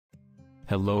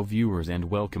Hello viewers and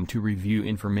welcome to Review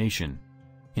Information.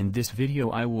 In this video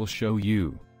I will show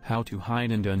you how to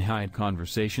hide and unhide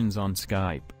conversations on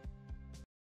Skype.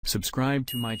 Subscribe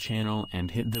to my channel and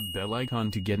hit the bell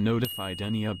icon to get notified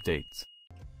any updates.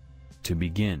 To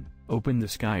begin, open the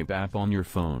Skype app on your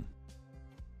phone.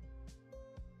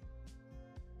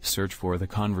 Search for the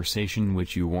conversation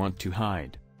which you want to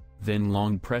hide. Then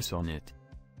long press on it.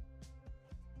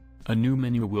 A new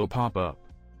menu will pop up.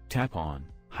 Tap on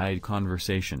Hide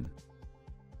Conversation.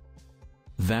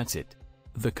 That's it.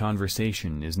 The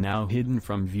conversation is now hidden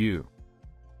from view.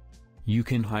 You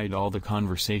can hide all the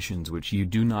conversations which you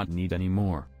do not need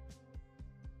anymore.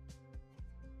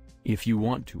 If you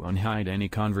want to unhide any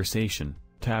conversation,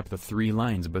 tap the three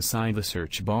lines beside the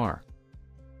search bar.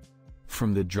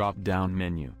 From the drop-down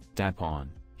menu, tap on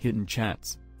Hidden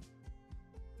Chats.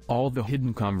 All the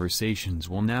hidden conversations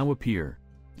will now appear.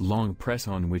 Long press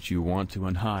on which you want to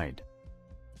unhide.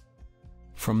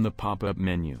 From the pop-up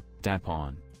menu, tap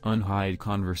on Unhide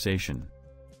Conversation.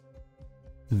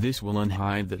 This will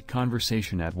unhide that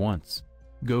conversation at once.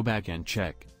 Go back and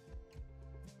check.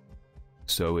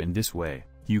 So in this way,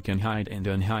 you can hide and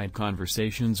unhide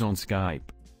conversations on Skype.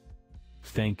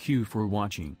 Thank you for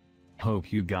watching.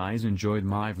 Hope you guys enjoyed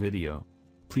my video.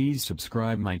 Please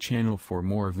subscribe my channel for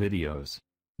more videos.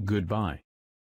 Goodbye.